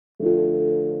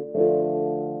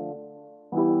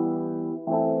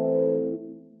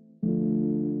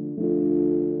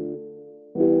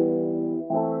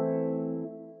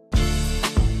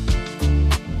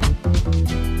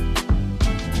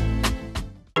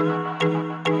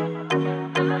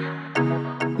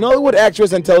Nollywood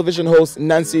actress and television host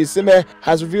Nancy Isime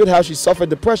has revealed how she suffered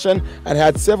depression and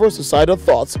had several suicidal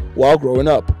thoughts while growing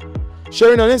up.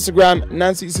 Sharing on Instagram,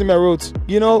 Nancy Isime wrote,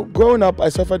 "You know, growing up I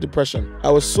suffered depression. I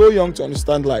was so young to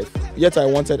understand life, yet I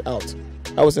wanted out.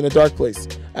 I was in a dark place.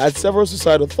 I had several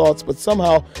suicidal thoughts, but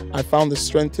somehow I found the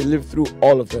strength to live through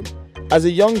all of them. As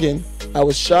a youngin, I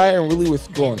was shy and really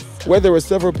withdrawn. Where there were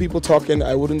several people talking,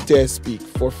 I wouldn't dare speak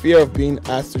for fear of being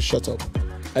asked to shut up.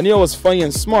 I knew I was funny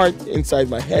and smart inside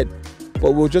my head,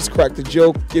 but we'll just crack the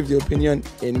joke, give the opinion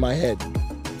in my head.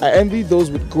 I envied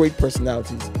those with great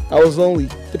personalities. I was lonely.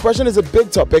 Depression is a big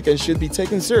topic and should be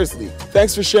taken seriously.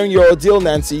 Thanks for sharing your ordeal,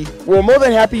 Nancy. We're more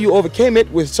than happy you overcame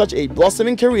it with such a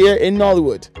blossoming career in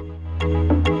Nollywood."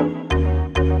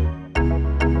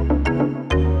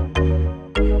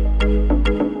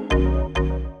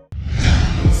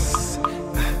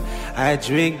 I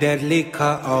drink that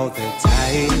liquor all the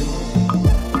time.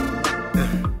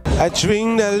 I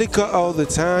drink that liquor all the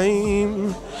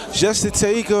time, just to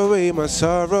take away my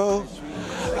sorrow.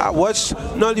 I watch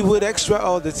Nollywood Extra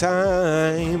all the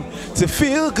time, to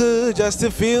feel good, just to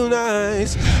feel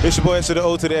nice. It's your boy S to the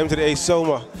O to the M to the A,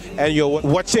 Soma, and you're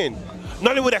watching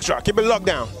Nollywood Extra. Keep it locked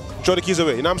down. Throw the keys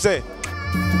away, you know what I'm saying?